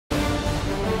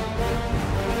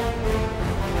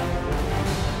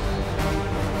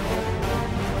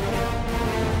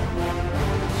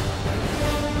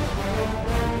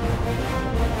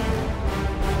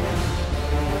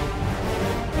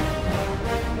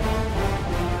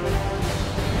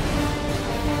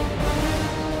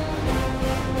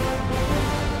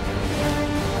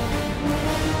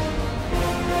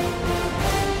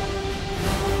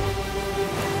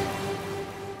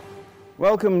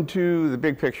Welcome to The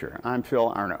Big Picture. I'm Phil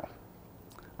Arno.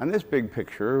 On this big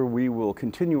picture, we will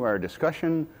continue our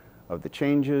discussion of the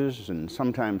changes and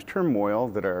sometimes turmoil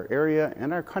that our area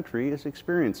and our country is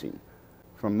experiencing.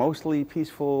 From mostly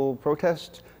peaceful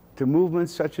protests to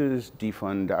movements such as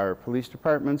defund our police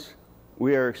departments,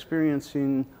 we are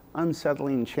experiencing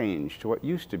unsettling change to what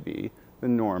used to be the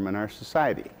norm in our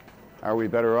society. Are we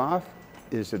better off?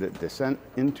 Is it a descent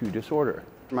into disorder?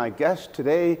 My guest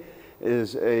today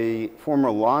is a former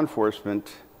law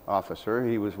enforcement officer.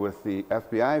 He was with the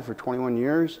FBI for 21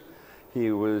 years.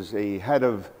 He was a head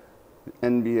of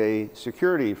NBA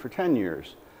security for 10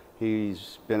 years.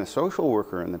 He's been a social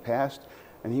worker in the past,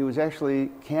 and he was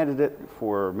actually candidate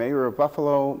for mayor of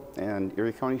Buffalo and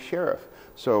Erie County Sheriff.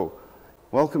 So,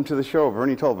 welcome to the show,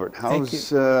 Bernie Tolbert.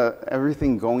 How's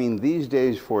everything going these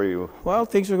days for you? Well,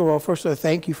 things are going well. First of all,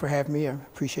 thank you for having me. I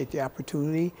appreciate the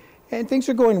opportunity. And things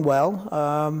are going well.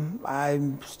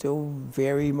 I'm still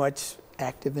very much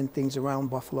active in things around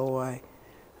Buffalo.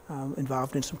 I'm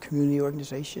involved in some community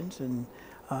organizations, and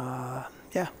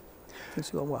yeah,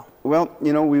 things are going well. Well,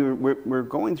 you know, we're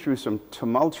going through some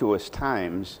tumultuous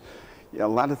times. A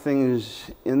lot of things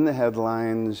in the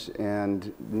headlines,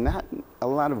 and not a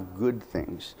lot of good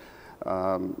things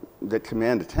that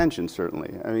command attention,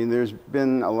 certainly. I mean, there's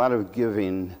been a lot of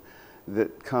giving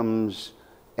that comes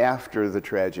after the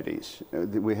tragedies.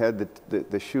 We had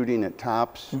the shooting at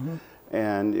Tops,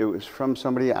 and it was from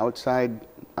somebody outside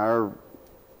our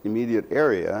immediate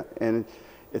area, and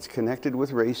it's connected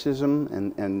with racism,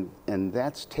 and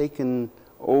that's taken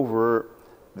over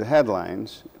the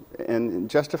headlines, and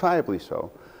justifiably so.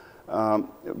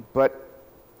 But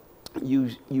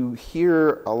you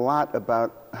hear a lot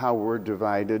about how we're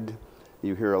divided.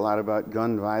 You hear a lot about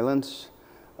gun violence.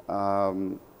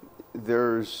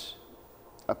 There's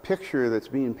a picture that's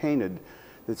being painted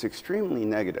that's extremely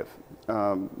negative,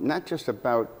 not just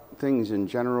about things in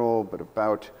general, but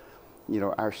about, you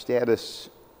know, our status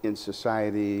in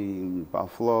society, in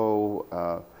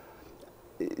Buffalo.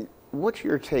 What's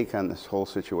your take on this whole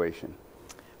situation?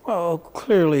 Well,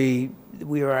 clearly,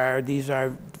 these are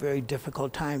very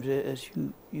difficult times, as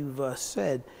you've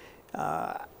said.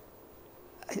 I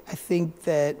think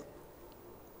that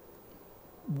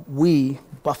we,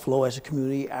 Buffalo as a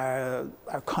community, our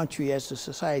country as a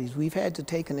society, we've had to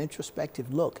take an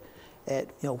introspective look at,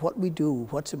 you know, what we do,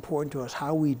 what's important to us,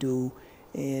 how we do,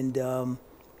 and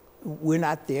we're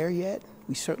not there yet.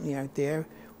 We certainly aren't there.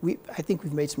 I think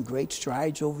we've made some great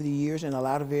strides over the years in a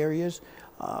lot of areas.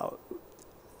 I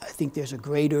think there's a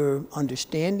greater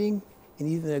understanding and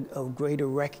even a greater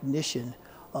recognition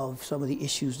of some of the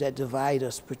issues that divide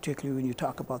us, particularly when you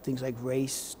talk about things like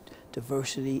race,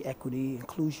 diversity, equity,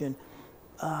 inclusion.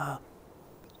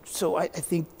 So I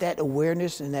think that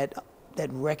awareness and that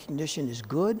recognition is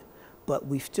good, but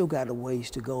we've still got a ways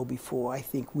to go before I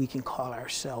think we can call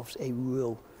ourselves a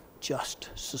real just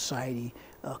society,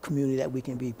 a community that we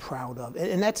can be proud of.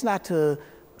 And that's not to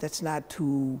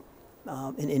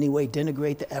in any way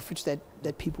denigrate the efforts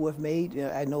that people have made. You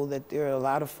know, I know that there are a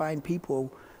lot of fine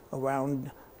people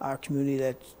around our community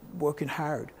that's working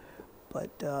hard,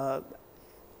 but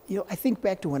you know, I think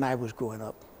back to when I was growing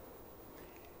up.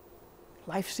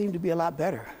 Life seemed to be a lot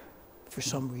better for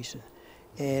some reason.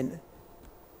 And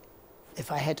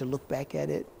if I had to look back at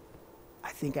it,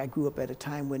 I think I grew up at a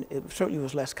time when it certainly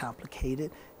was less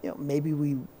complicated. You know, maybe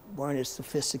we weren't as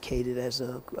sophisticated as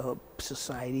a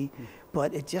society,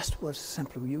 but it just was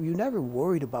simpler. You never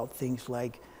worried about things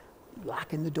like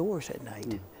locking the doors at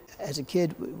night. As a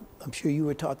kid, I'm sure you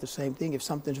were taught the same thing. If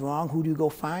something's wrong, who do you go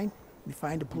find? You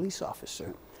find a police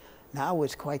officer. Now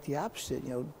it's quite the opposite. You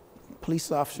know,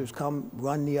 police officers come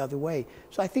run the other way.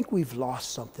 So I think we've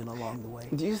lost something along the way.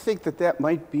 Do you think that that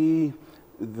might be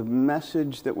the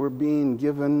message that we're being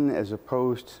given as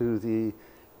opposed to the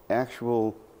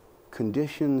actual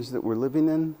conditions that we're living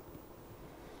in?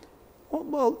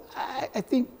 Well, I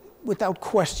think without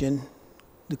question,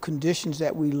 the conditions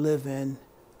that we live in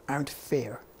aren't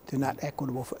fair. They're not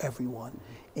equitable for everyone.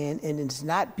 And it's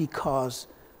not because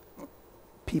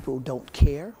people don't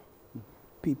care,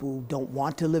 people don't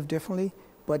want to live differently,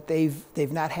 but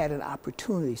they've not had an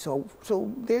opportunity. So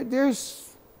there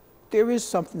is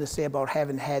something to say about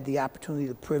having had the opportunity,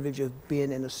 the privilege of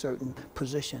being in a certain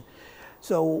position.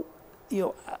 So, you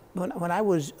know, when I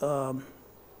was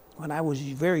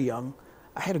very young,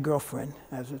 I had a girlfriend.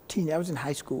 I was a teen. I was in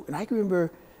high school, and I can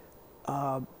remember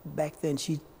back then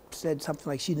she said something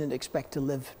like she didn't expect to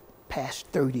live past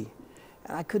 30,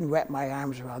 and I couldn't wrap my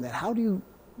arms around that. How do you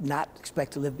not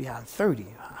expect to live beyond 30?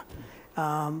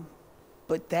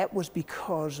 But that was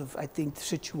because of, I think, the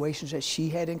situations that she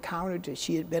had encountered, that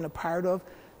she had been a part of,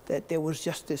 that there was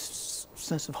just this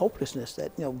sense of hopelessness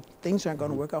that, you know, things aren't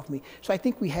going to work out for me. So I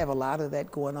think we have a lot of that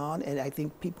going on, and I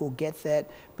think people get that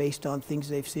based on things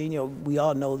they've seen. You know, we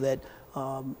all know that,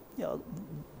 you know,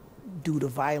 due to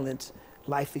violence,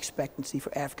 life expectancy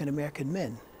for African American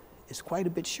men is quite a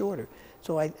bit shorter.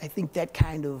 So I think that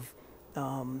kind of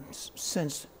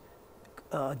sense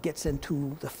gets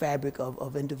into the fabric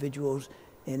of individuals,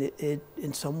 and it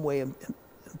in some way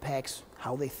impacts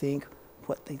how they think,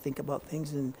 what they think about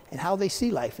things, and how they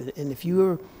see life. And if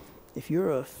you're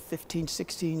a 15,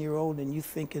 16-year-old and you're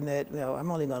thinking that, you know,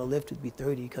 I'm only going to live to be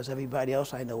 30 because everybody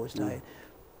else I know is dying,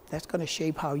 that's going to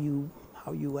shape how you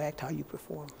act, how you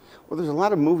perform. Well, there's a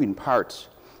lot of moving parts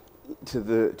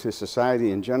to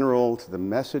society in general, to the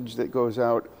message that goes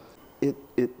out. It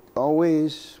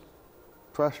always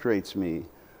frustrates me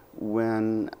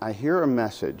when I hear a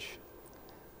message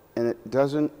and it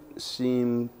doesn't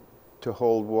seem to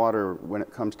hold water when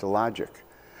it comes to logic.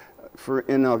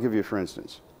 And I'll give you for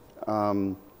instance.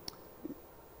 When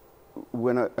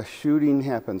a shooting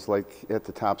happens, like at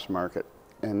the Tops Market,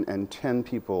 and 10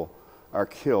 people are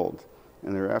killed,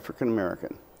 and they're African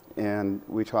American, and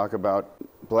we talk about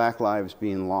black lives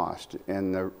being lost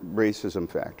and the racism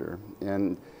factor,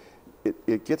 and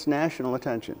it gets national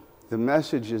attention. The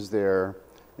message is there,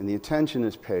 and the attention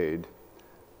is paid,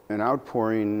 an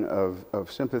outpouring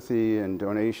of sympathy and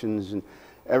donations and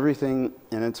everything,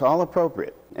 and it's all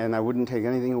appropriate. And I wouldn't take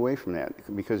anything away from that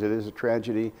because it is a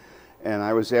tragedy. And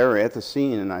I was there at the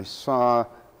scene and I saw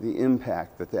the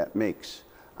impact that that makes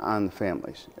on the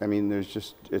families. I mean,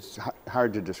 it's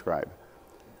hard to describe.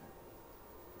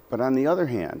 But on the other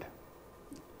hand,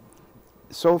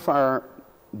 so far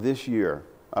this year,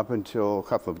 up until a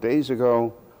couple of days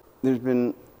ago, there's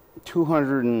been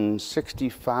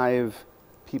 265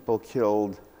 people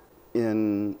killed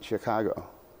in Chicago.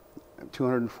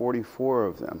 244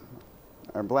 of them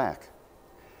are black.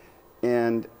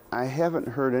 And I haven't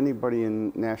heard anybody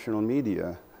in national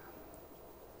media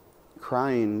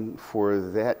crying for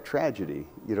that tragedy,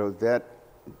 you know, that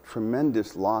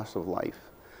tremendous loss of life.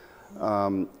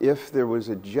 If there was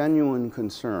a genuine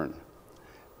concern,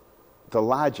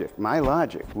 my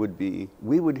logic would be,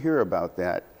 we would hear about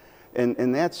that.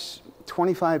 And that's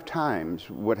 25 times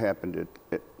what happened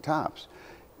at Tops.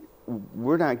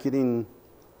 We're not getting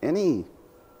any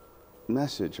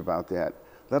message about that,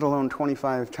 let alone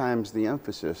 25 times the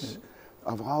emphasis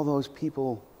of all those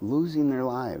people losing their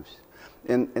lives.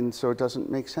 And so it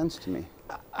doesn't make sense to me.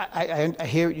 I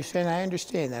hear what you're saying, I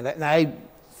understand that. And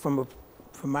from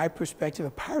my perspective,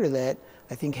 a part of that,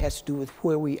 I think, has to do with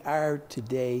where we are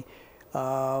today.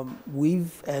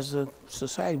 As a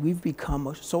society, we've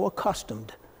become so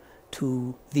accustomed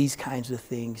to these kinds of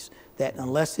things that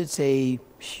unless it's a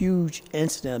huge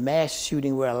incident, a mass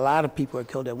shooting where a lot of people are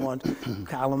killed at once,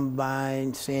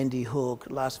 Columbine, Sandy Hook,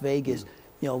 Las Vegas,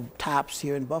 you know, Tops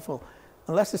here in Buffalo,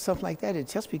 unless it's something like that, it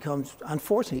just becomes,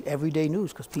 unfortunately, everyday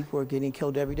news because people are getting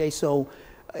killed every day. So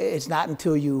it's not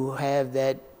until you have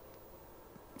that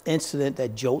incident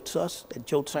that jolts us, that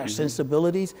jolts our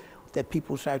sensibilities, that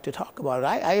people start to talk about it.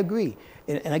 I agree.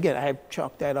 And again, I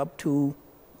chalk that up to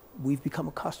we've become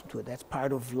accustomed to it. That's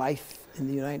part of life in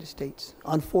the United States,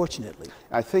 unfortunately.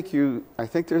 I think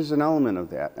there's an element of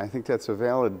that. I think that's a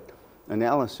valid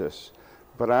analysis.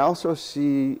 But I also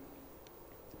see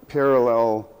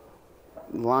parallel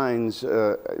lines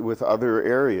with other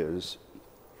areas.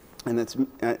 And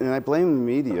I blame the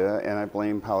media and I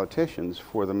blame politicians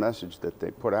for the message that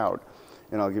they put out.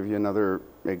 And I'll give you another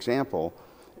example.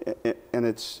 And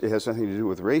it has nothing to do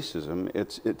with racism.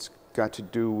 It's got to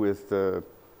do with,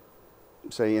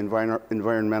 say,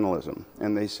 environmentalism.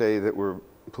 And they say that we're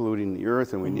polluting the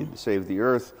earth and we need to save the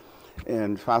earth.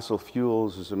 And fossil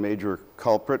fuels is a major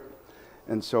culprit.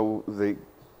 And so they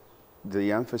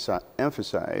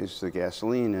emphasize the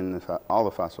gasoline and all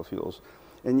the fossil fuels.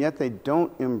 And yet they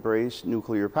don't embrace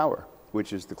nuclear power,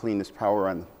 which is the cleanest power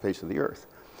on the face of the earth.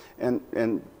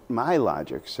 And my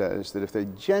logic says that if they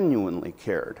genuinely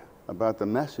cared about the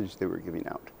message they were giving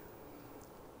out,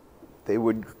 they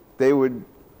would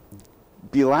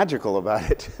be logical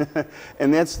about it.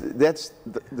 And that's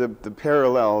the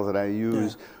parallel that I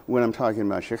use when I'm talking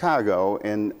about Chicago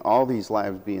and all these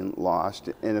lives being lost.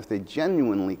 And if they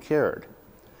genuinely cared,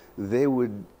 they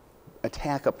would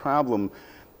attack a problem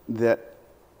that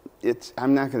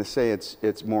I'm not going to say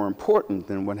it's more important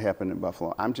than what happened in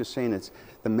Buffalo. I'm just saying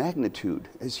the magnitude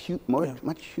is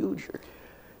much huger.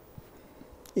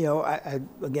 You know,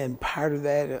 again, part of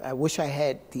that, I wish I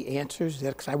had the answers,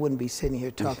 because I wouldn't be sitting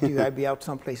here talking to you. I'd be out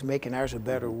someplace making ours a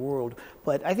better world.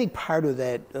 But I think part of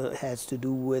that has to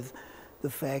do with the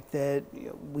fact that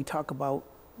we talk about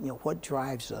what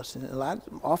drives us, and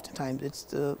oftentimes it's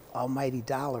the almighty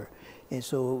dollar. And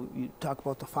so you talk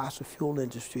about the fossil fuel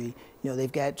industry.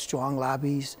 They've got strong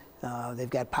lobbies. They've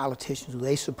got politicians who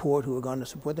they support, who are going to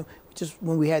support them. Just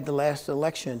when we had the last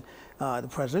election, the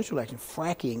presidential election,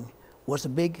 fracking was a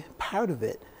big part of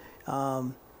it,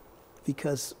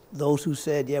 because those who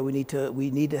said, yeah, we need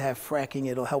to have fracking,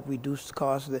 it'll help reduce the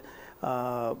cost.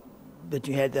 But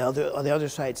you had the other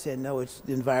side saying, no, it's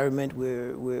the environment.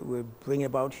 We're bringing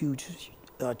about huge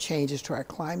changes to our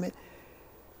climate.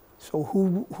 So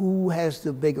who has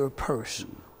the bigger purse?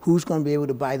 Who's going to be able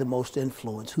to buy the most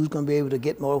influence? Who's going to be able to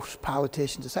get most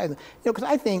politicians to decide? Because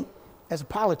I think, as a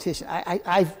politician,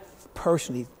 I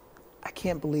personally, I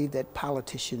can't believe that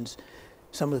politicians,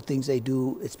 some of the things they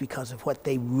do, it's because of what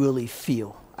they really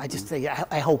feel. I just think,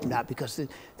 I hope not, because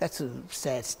that's a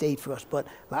sad state for us. But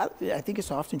I think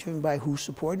it's often driven by who's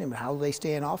supporting them, how they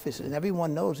stay in office. And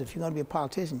everyone knows if you're going to be a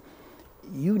politician,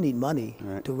 you need money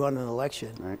to run an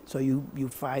election. Right. So you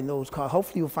find those causes.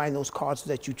 Hopefully you'll find those causes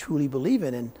that you truly believe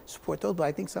in and support those. But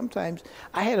I think sometimes,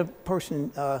 I had a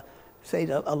person, say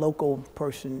a local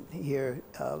person here,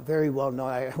 very well known,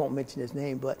 I won't mention his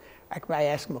name, but I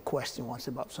asked him a question once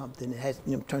about something that has,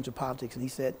 in terms of politics, and he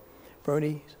said,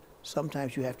 Bernie,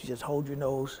 sometimes you have to just hold your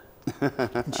nose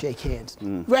and shake hands.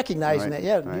 Recognizing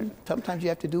that, sometimes you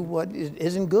have to do what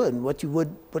isn't good and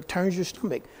what turns your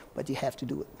stomach, but you have to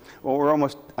do it. Well, we're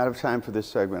almost out of time for this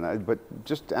segment, but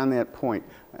just on that point,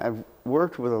 I've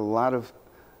worked with a lot of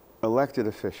elected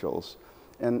officials,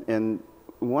 and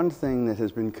one thing that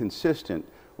has been consistent,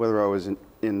 whether I was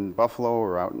in Buffalo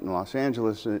or out in Los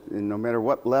Angeles, no matter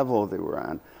what level they were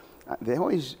on, they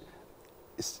always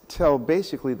tell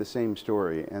basically the same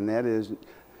story, and that is,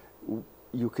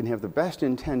 you can have the best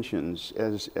intentions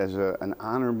as an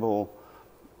honorable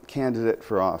candidate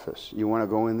for office. You want to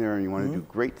go in there and you want to do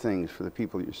great things for the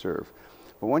people you serve.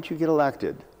 But once you get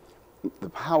elected, the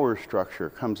power structure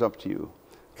comes up to you,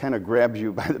 kind of grabs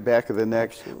you by the back of the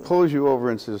neck, pulls you over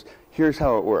and says, here's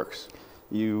how it works.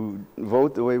 You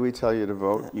vote the way we tell you to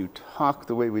vote, you talk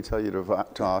the way we tell you to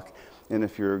talk, and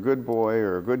if you're a good boy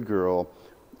or a good girl,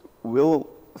 we'll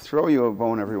throw you a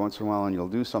bone every once in a while and you'll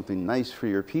do something nice for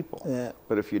your people.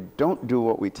 But if you don't do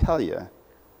what we tell you,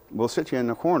 we'll sit you in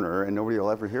the corner and nobody will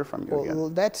ever hear from you again. Well,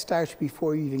 that starts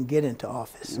before you even get into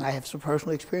office. And I have some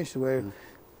personal experiences where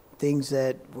things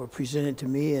that were presented to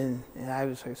me, and I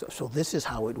was like, so this is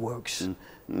how it works.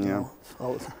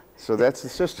 So that's the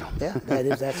system. Yeah,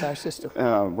 that's our system.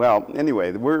 Well,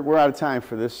 anyway, we're out of time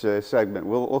for this segment.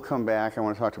 We'll come back. I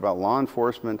want to talk about law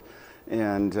enforcement,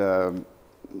 and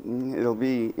it'll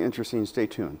be interesting. Stay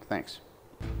tuned. Thanks.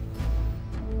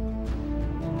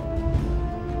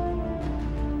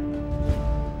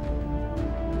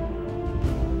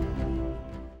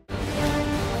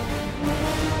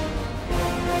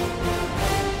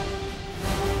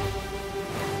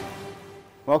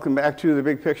 Welcome back to The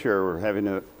Big Picture. We're having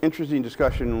an interesting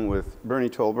discussion with Bernie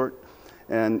Tolbert.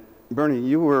 And Bernie,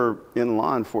 you were in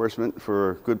law enforcement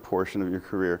for a good portion of your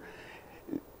career.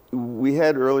 We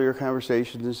had earlier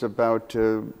conversations about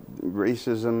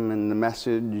racism and the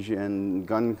message and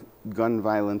gun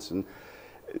violence. And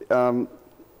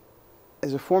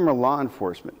as a former law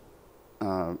enforcement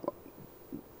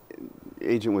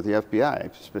agent with the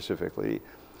FBI specifically,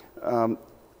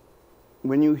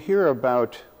 when you hear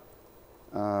about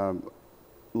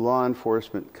law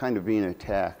enforcement kind of being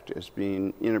attacked as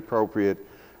being inappropriate,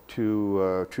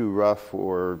 too rough,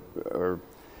 or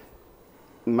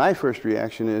my first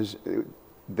reaction is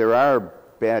there are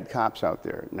bad cops out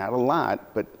there. Not a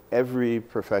lot, but every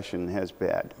profession has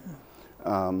bad.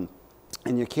 And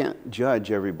you can't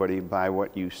judge everybody by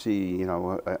what you see,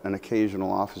 an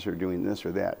occasional officer doing this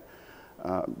or that.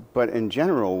 But in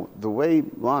general, the way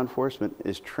law enforcement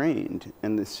is trained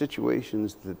and the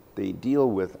situations that they deal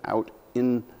with out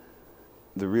in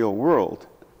the real world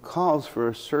calls for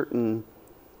a certain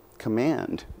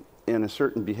command and a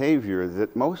certain behavior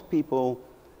that most people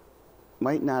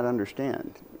might not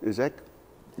understand. Is that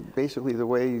basically the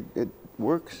way it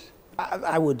works?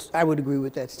 I would agree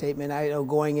with that statement. I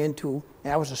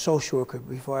was a social worker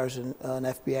before I was an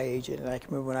FBI agent, and I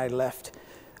can remember when I left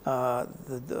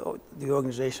the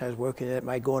organization I was working at,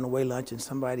 my going away lunch, and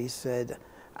somebody said,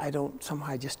 I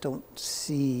just don't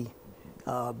see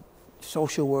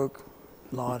social work,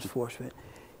 law enforcement.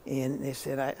 And they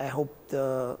said, I hope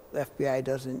the FBI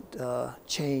doesn't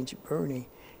change Bernie.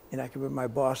 And I can remember my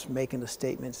boss making a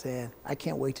statement saying, I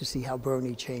can't wait to see how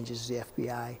Bernie changes the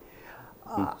FBI.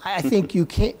 I think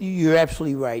you're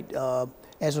absolutely right.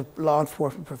 As a law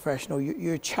enforcement professional,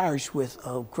 you're charged with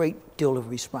a great deal of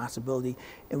responsibility.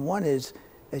 And one is,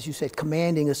 as you said,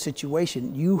 commanding a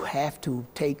situation. You have to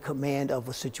take command of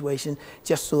a situation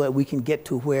just so that we can get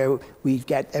to where we've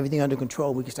got everything under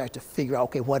control. We can start to figure out,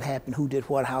 okay, what happened, who did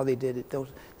what, how they did it, those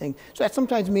things. So that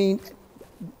sometimes means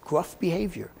gruff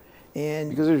behavior. And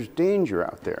because there's danger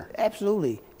out there.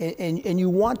 Absolutely. And you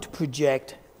want to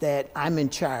project that I'm in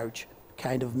charge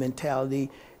kind of mentality,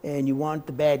 and you want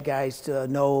the bad guys to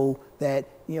know that,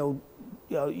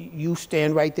 you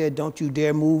stand right there, don't you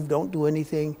dare move, don't do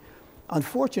anything.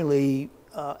 Unfortunately,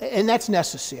 and that's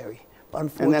necessary.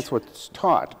 And that's what's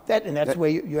taught. That's the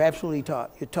way you're absolutely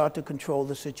taught. You're taught to control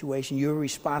the situation. You're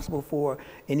responsible for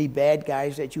any bad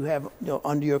guys that you have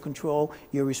under your control.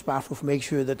 You're responsible for making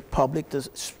sure that the public,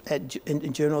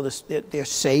 in general, they're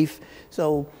safe.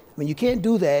 So, you can't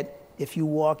do that if you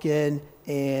walk in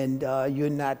and you're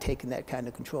not taking that kind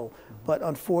of control. But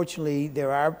unfortunately,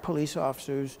 there are police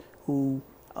officers who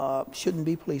shouldn't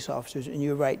be police officers. And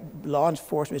you're right, law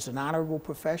enforcement is an honorable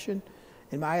profession.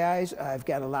 In my eyes, I've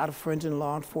got a lot of friends in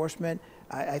law enforcement.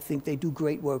 I think they do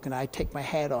great work, and I take my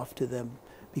hat off to them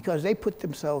because they put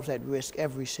themselves at risk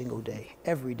every single day,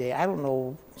 every day. I don't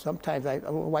know, sometimes I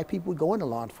don't know why people go into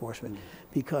law enforcement,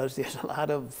 because there's a lot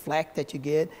of flack that you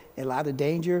get, a lot of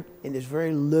danger, and there's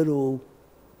very little,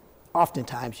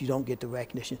 oftentimes you don't get the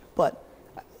recognition. But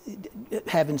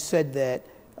having said that,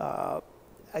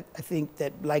 I think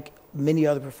that like many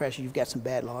other professions, you've got some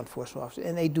bad law enforcement officers,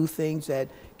 and they do things that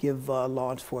give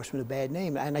law enforcement a bad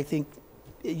name. And I think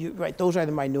you're right, those are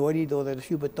the minority, those are the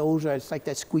few, but those are, it's like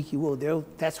that squeaky wheel.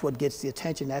 That's what gets the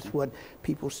attention. That's what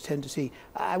people tend to see.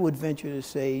 I would venture to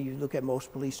say, you look at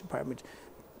most police departments,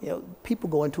 people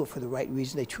go into it for the right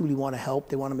reason. They truly want to help.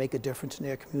 They want to make a difference in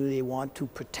their community. They want to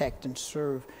protect and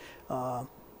serve.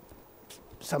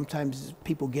 Sometimes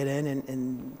people get in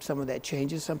and some of that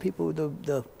changes. Some people,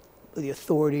 the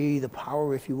authority, the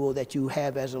power, if you will, that you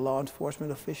have as a law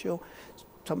enforcement official,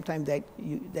 sometimes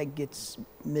that gets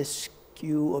miscued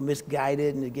or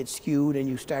misguided, and it gets skewed, and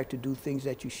you start to do things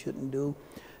that you shouldn't do.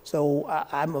 So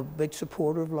I'm a big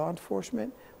supporter of law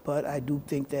enforcement, but I do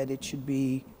think that it should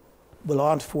be,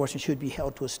 law enforcement should be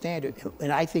held to a standard,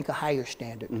 and I think a higher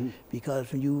standard, because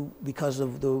because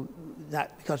of the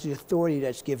authority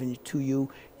that's given to you,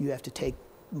 you have to take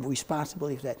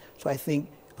responsibility for that. So I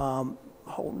think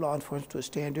hold law enforcement to a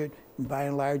standard, and by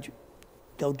and large,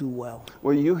 they'll do well.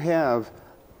 Well, you have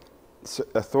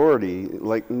authority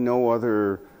like no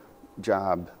other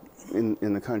job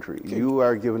in the country. You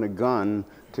are given a gun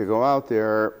to go out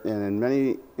there, and in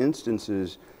many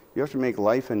instances, you have to make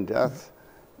life and death,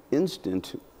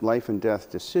 instant life and death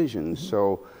decisions.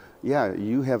 So, yeah,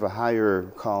 you have a higher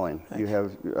calling. You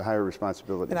have a higher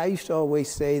responsibility. And I used to always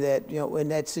say that, in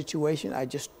that situation, I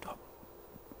just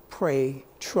pray,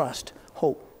 trust,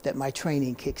 hope that my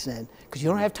training kicks in, because you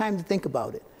don't have time to think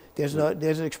about it. There's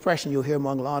an expression you'll hear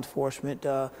among law enforcement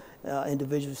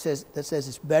individuals that says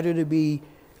it's better to be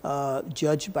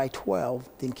judged by 12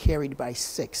 than carried by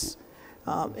 6.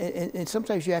 And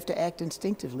sometimes you have to act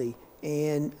instinctively.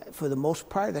 And for the most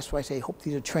part, that's why I say hope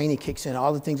the training kicks in,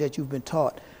 all the things that you've been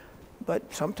taught.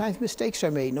 But sometimes mistakes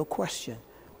are made, no question.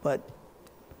 But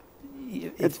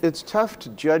it's tough to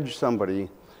judge somebody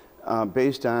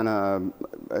based on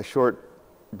a short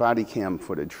body cam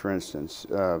footage, for instance,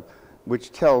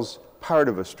 which tells part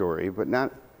of a story, but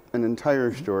not an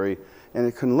entire story, and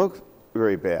it can look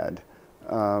very bad.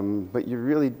 But you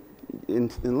really,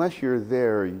 unless you're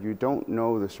there, you don't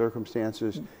know the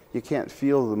circumstances. You can't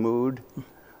feel the mood.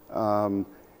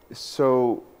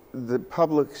 So the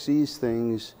public sees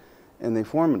things and they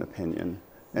form an opinion,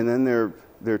 and then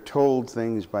they're told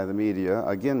things by the media.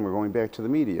 Again, we're going back to the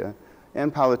media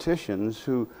and politicians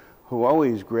who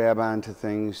always grab onto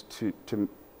things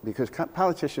because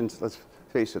politicians, let's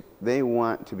face it, they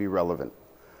want to be relevant.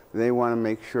 They want to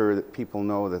make sure that people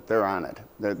know that they're on it,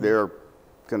 that they're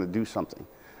going to do something.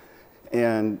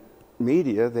 And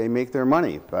media, they make their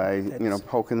money by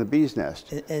poking the bee's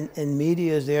nest. And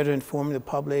media is there to inform the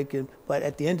public, but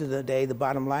at the end of the day, the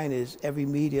bottom line is every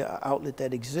media outlet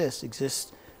that exists,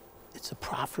 it's a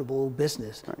profitable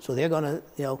business. Right. So they're going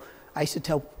to, I used to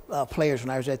tell players when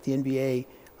I was at the NBA,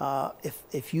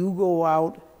 if you go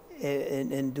out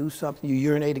and do something, you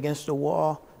urinate against the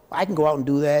wall, I can go out and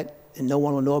do that, and no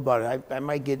one will know about it. I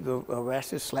might get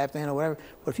arrested, slapped in, or whatever.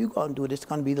 But if you go out and do it, it's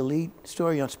going to be the lead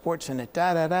story on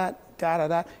SportsCenter,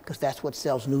 because that's what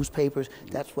sells newspapers.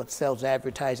 That's what sells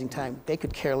advertising time. They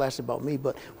could care less about me,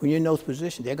 but when you're in those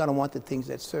positions, they're going to want the things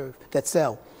that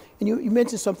sell. And you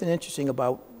mentioned something interesting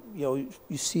about, you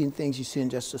seeing things, you seeing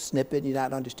just a snippet, you're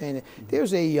not understanding it.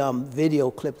 There's a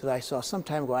video clip that I saw some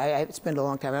time ago. It's been a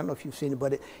long time. I don't know if you've seen it,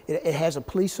 but it has a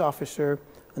police officer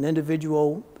an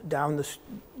individual down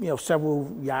the,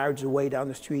 several yards away down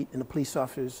the street, and the police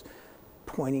officer's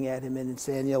pointing at him and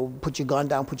saying, put your gun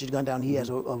down, put your gun down. He has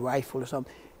a rifle or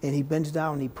something. And he bends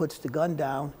down, he puts the gun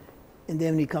down, and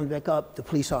then when he comes back up, the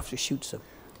police officer shoots him.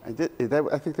 I think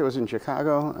that was in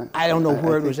Chicago. I don't know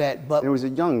where it was at, but it was a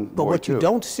young boy. But what too. you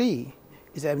don't see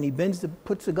is that when he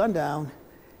puts the gun down,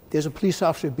 there's a police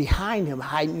officer behind him,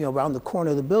 hiding around the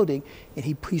corner of the building, and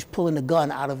he's pulling the gun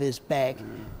out of his bag,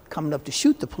 coming up to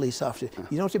shoot the police officer.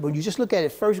 You don't see, but when you just look at it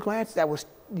at first glance,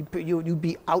 you'd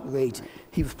be outraged.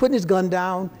 He was putting his gun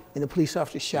down, and the police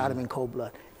officer shot him in cold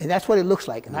blood. And that's what it looks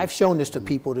like. And I've shown this to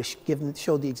people to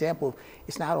show the example.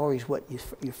 It's not always what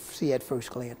you see at first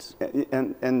glance.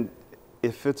 And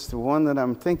if it's the one that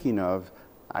I'm thinking of,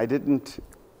 I didn't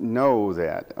know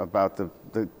that about the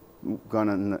gun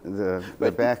and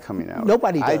the back coming out.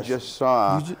 Nobody does. I just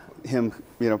saw him,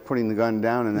 putting the gun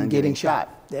down and then getting shot.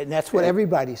 And that's what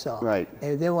everybody saw. Right.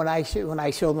 And then when I showed them,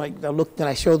 I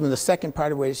showed them the second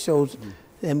part where it shows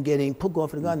them going for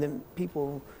the gun. Then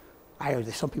I heard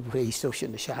that some people say he still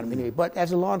shouldn't have shot him anyway. But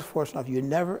as a law enforcement officer, you're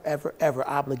never, ever, ever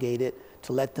obligated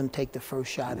to let them take the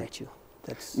first shot at you.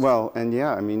 Well, and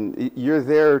yeah, I mean, you're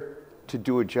there to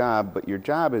do a job, but your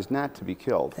job is not to be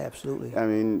killed. Absolutely. I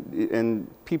mean, and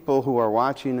people who are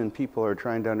watching and people are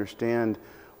trying to understand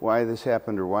why this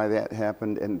happened or why that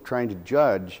happened and trying to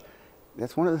judge,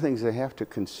 that's one of the things they have to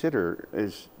consider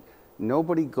is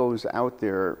nobody goes out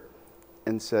there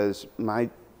and says,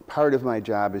 part of my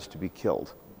job is to be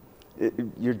killed.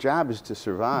 Your job is to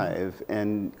survive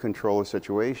and control a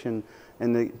situation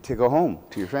and to go home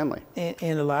to your family.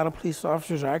 And a lot of police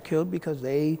officers are killed because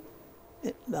they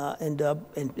end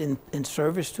up in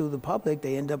service to the public.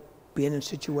 They end up being in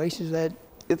situations that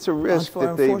it's a risk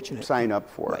that they sign up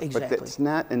for, right, exactly. But it's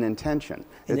not an intention.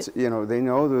 It's they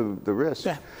know the risk.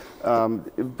 Yeah.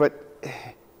 But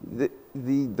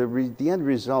the end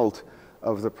result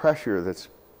of the pressure that's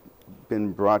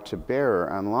been brought to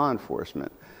bear on law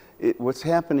enforcement, what's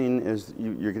happening is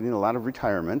you're getting a lot of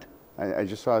retirement. I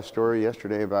just saw a story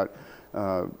yesterday about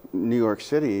New York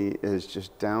City is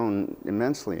just down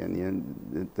immensely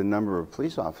in the number of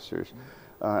police officers.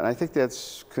 And I think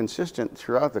that's consistent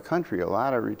throughout the country. A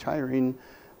lot are retiring,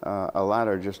 a lot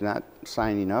are just not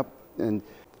signing up. And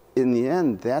in the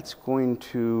end, that's going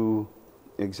to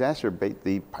exacerbate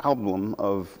the problem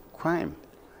of crime.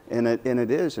 And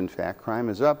it is, in fact, crime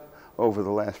is up over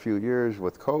the last few years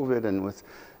with COVID and with,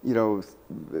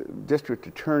 district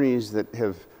attorneys that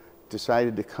have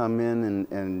decided to come in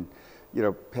and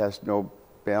pass no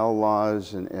bail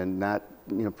laws and not,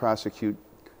 prosecute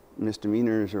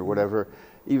misdemeanors or whatever.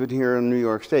 Even here in New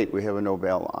York State, we have a no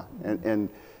bail law. And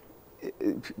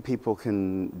people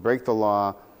can break the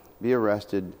law, be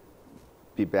arrested,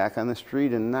 be back on the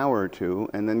street in an hour or two,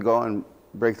 and then go and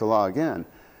break the law again,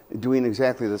 doing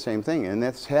exactly the same thing. And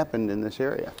that's happened in this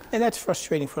area. And that's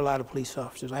frustrating for a lot of police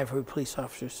officers. I've heard police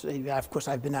officers say, of course,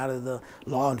 I've been out of the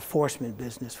law enforcement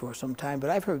business for some time,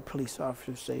 but I've heard police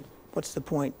officers say, what's the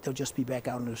point? They'll just be back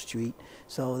out on the street.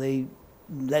 So they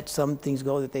let some things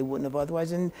go that they wouldn't have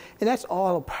otherwise. And that's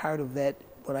all a part of that,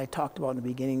 what I talked about in the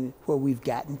beginning, where we've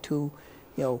gotten to.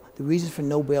 The reasons for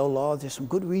no bail laws, there's some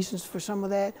good reasons for some of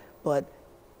that, but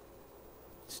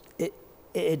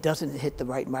it doesn't hit the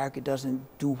right mark. It doesn't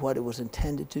do what it was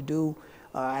intended to do.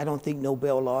 I don't think no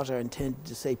bail laws are intended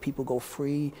to say people go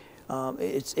free.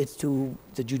 It's to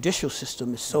the judicial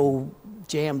system is so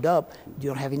jammed up, you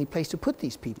don't have any place to put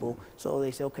these people. So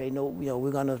they say, okay, no,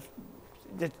 we're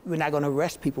not going to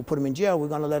arrest people, put them in jail. We're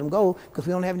going to let them go because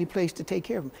we don't have any place to take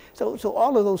care of them. So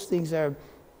all of those things are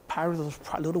part of those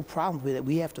little problems that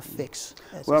we have to fix.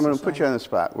 Well, I'm going to put you on the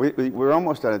spot. We're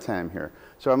almost out of time here.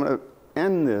 So I'm going to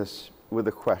end this with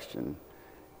a question.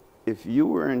 If you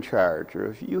were in charge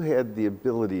or if you had the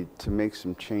ability to make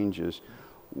some changes,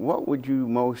 what would you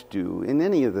most do in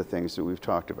any of the things that we've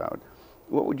talked about?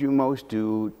 What would you most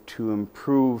do to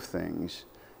improve things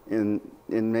and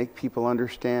make people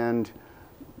understand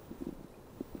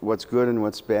what's good and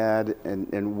what's bad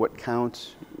and what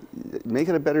counts? Make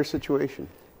it a better situation.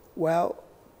 Well,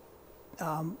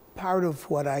 part of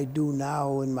what I do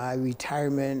now in my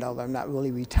retirement, although I'm not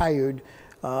really retired,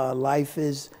 life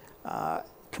is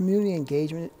community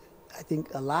engagement. I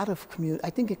think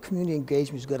community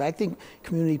engagement is good. I think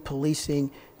community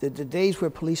policing, the days where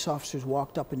police officers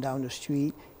walked up and down the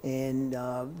street and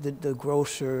the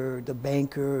grocer, the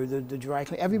banker, the dry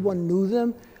cleaner, everyone knew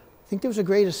them. I think there was a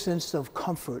greater sense of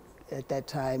comfort at that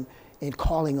time in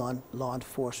calling on law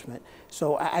enforcement.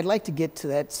 So I'd like to get to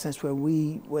that sense where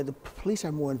the police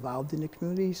are more involved in the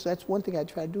community. So that's one thing I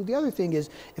try to do. The other thing is,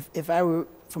 if I were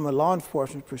from a law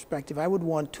enforcement perspective, I would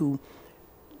want to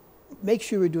make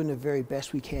sure we're doing the very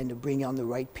best we can to bring on the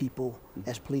right people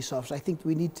as police officers. I think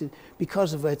we need to,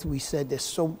 because of what we said,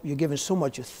 you're given so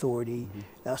much authority,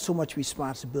 so much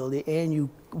responsibility, and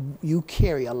you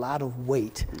carry a lot of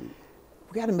weight.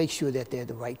 We got to make sure that they're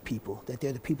the right people, that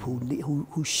they're the people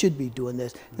who should be doing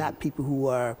this, not people who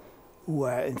are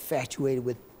infatuated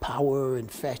with power,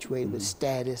 infatuated with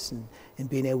status, and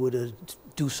being able to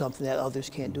do something that others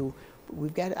can't do.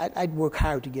 We've got. I'd work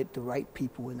hard to get the right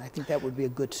people, and I think that would be a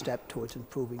good step towards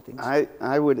improving things.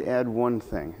 I would add one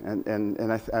thing,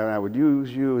 and I would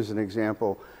use you as an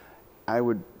example. I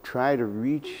would try to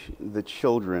reach the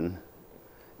children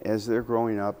as they're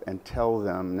growing up and tell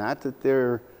them not that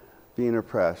they're being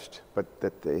oppressed, but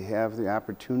that they have the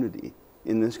opportunity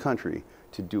in this country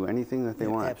to do anything that they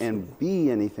want. Absolutely. And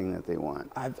be anything that they want.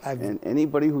 And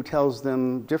anybody who tells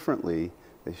them differently,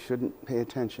 they shouldn't pay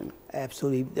attention.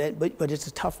 Absolutely, but it's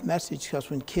a tough message, because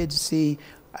when kids see,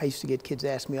 I used to get kids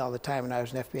ask me all the time when I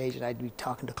was an FBI agent, I'd be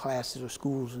talking to classes or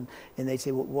schools, and they'd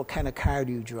say, well, what kind of car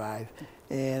do you drive?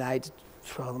 And I'd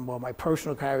tell them, well, my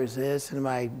personal car is this, and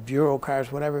my bureau car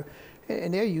is whatever.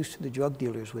 And they're used to the drug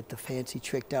dealers with the fancy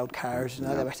tricked out cars and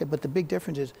all that. I said, but the big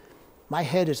difference is my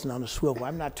head isn't on a swivel.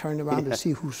 I'm not turned around to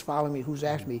see who's following me, who's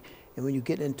after me. And when you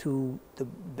get into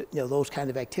those kind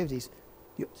of activities,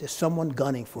 there's someone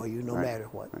gunning for you no matter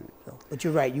what. Right. So, but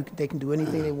you're right, they can do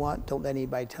anything they want. Don't let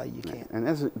anybody tell you can't.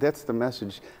 And that's the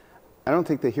message. I don't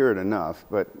think they hear it enough,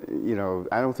 but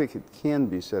I don't think it can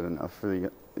be said enough for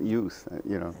the youth.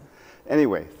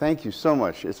 Anyway, thank you so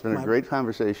much. It's been a great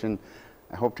conversation.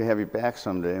 I hope to have you back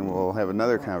someday, and we'll have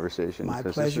another conversation. My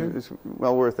pleasure. It's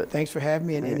well worth it. Thanks for having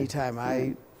me, and anytime.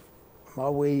 I'm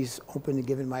always open to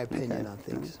giving my opinion on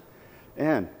things.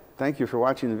 And thank you for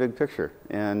watching The Big Picture,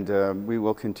 and we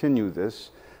will continue this.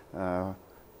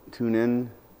 Tune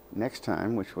in next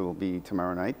time, which will be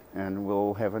tomorrow night, and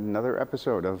we'll have another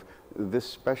episode of this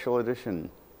special edition,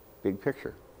 Big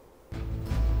Picture.